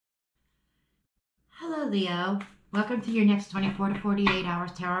Leo. Welcome to your next 24 to 48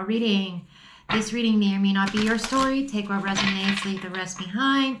 hours tarot reading. This reading may or may not be your story. Take what resonates, leave the rest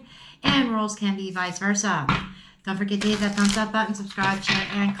behind, and roles can be vice versa. Don't forget to hit that thumbs up button, subscribe, share,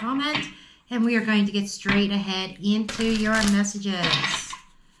 and comment. And we are going to get straight ahead into your messages.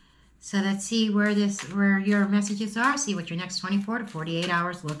 So let's see where your messages are. See what your next 24 to 48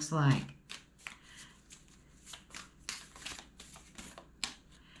 hours looks like.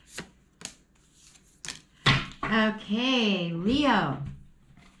 Okay, Leo,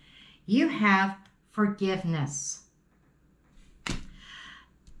 you have forgiveness.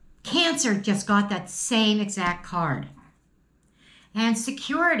 Cancer just got that same exact card. And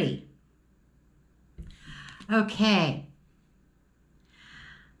security. Okay.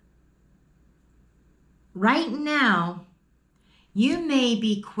 Right now, you may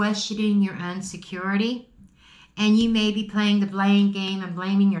be questioning your own security, and you may be playing the blame game and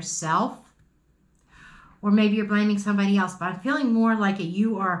blaming yourself. Or maybe you're blaming somebody else, but I'm feeling more like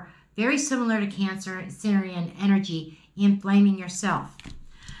you are very similar to Cancer, Syrian energy in blaming yourself.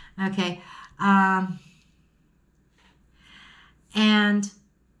 Okay. And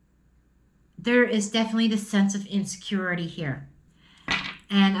there is definitely the sense of insecurity here.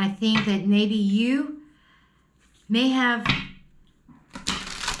 And I think that maybe you may have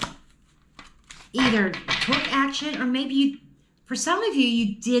either took action, or maybe you, for some of you,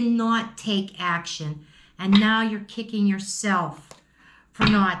 you did not take action. And now you're kicking yourself for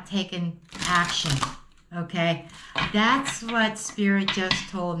not taking action, okay? That's what Spirit just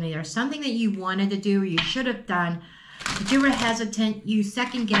told me. There's something that you wanted to do or you should have done, but you were hesitant, you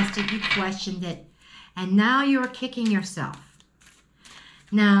second-guessed it, you questioned it, and now you're kicking yourself.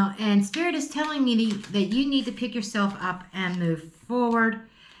 Now, and Spirit is telling me that you need to pick yourself up and move forward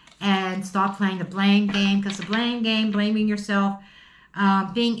and stop playing the blame game, because the blame game, blaming yourself,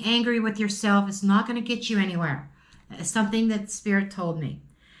 being angry with yourself is not going to get you anywhere. It's something that Spirit told me.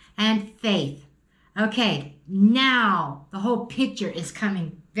 And faith. Okay, now the whole picture is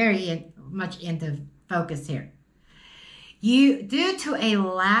coming very much into focus here. You, due to a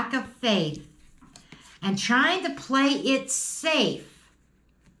lack of faith and trying to play it safe,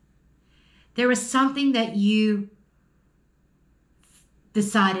 there was something that you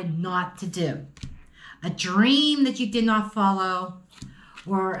decided not to do. A dream that you did not follow,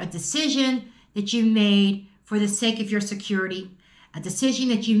 or a decision that you made for the sake of your security, a decision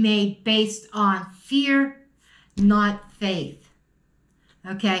that you made based on fear, not faith.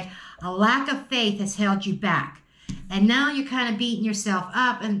 Okay, a lack of faith has held you back. And now you're kind of beating yourself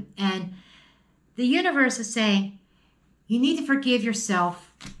up, and the universe is saying, you need to forgive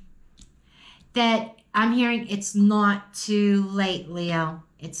yourself. That I'm hearing it's not too late, Leo.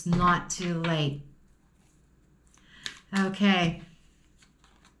 It's not too late. Okay.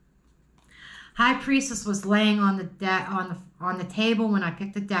 High Priestess was laying on the deck on the table when I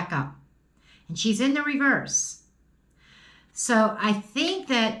picked the deck up, and she's in the reverse. So I think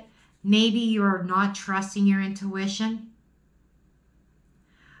that maybe you're not trusting your intuition,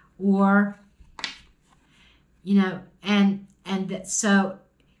 or so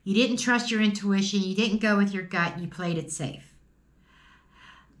you didn't trust your intuition, you didn't go with your gut, you played it safe.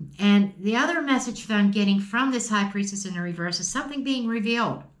 And the other message that I'm getting from this High Priestess in the reverse is something being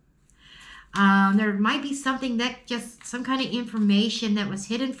revealed. There might be something that just, some kind of information that was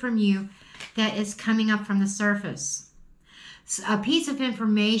hidden from you that is coming up from the surface. So a piece of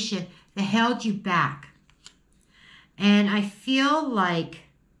information that held you back. And I feel like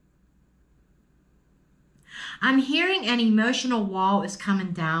I'm hearing an emotional wall is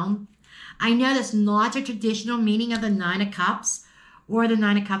coming down. I know that's not the traditional meaning of the Nine of Cups or the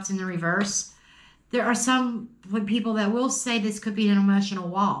Nine of Cups in the reverse. There are some people that will say this could be an emotional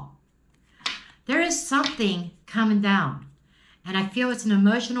wall. There is something coming down, and I feel it's an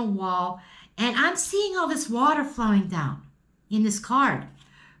emotional wall, and I'm seeing all this water flowing down in this card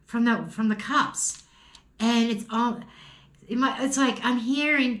from the cups, and it's like I'm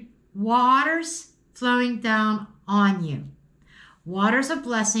hearing waters flowing down on you, waters of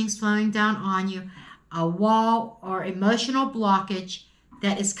blessings flowing down on you, a wall or emotional blockage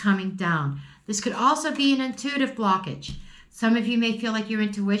that is coming down. This could also be an intuitive blockage. Some of you may feel like your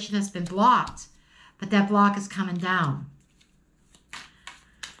intuition has been blocked, but that block is coming down.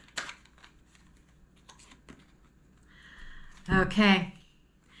 Okay.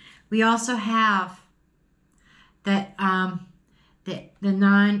 We also have that the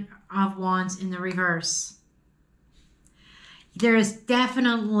Nine of Wands in the reverse. There is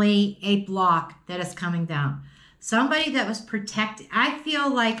definitely a block that is coming down. Somebody that was protected. I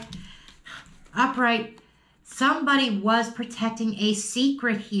feel like upright, somebody was protecting a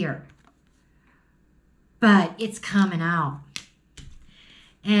secret here. but it's coming out.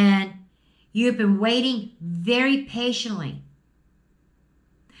 And you've been waiting very patiently.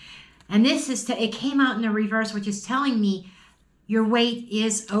 And this is, it came out in the reverse, which is telling me your wait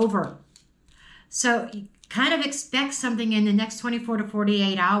is over. So kind of expect something in the next 24 to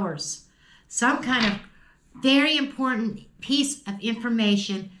 48 hours. Some kind of very important piece of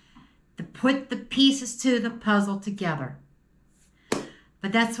information to put the pieces to the puzzle together.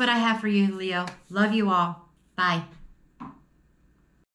 But that's what I have for you, Leo. Love you all. Bye.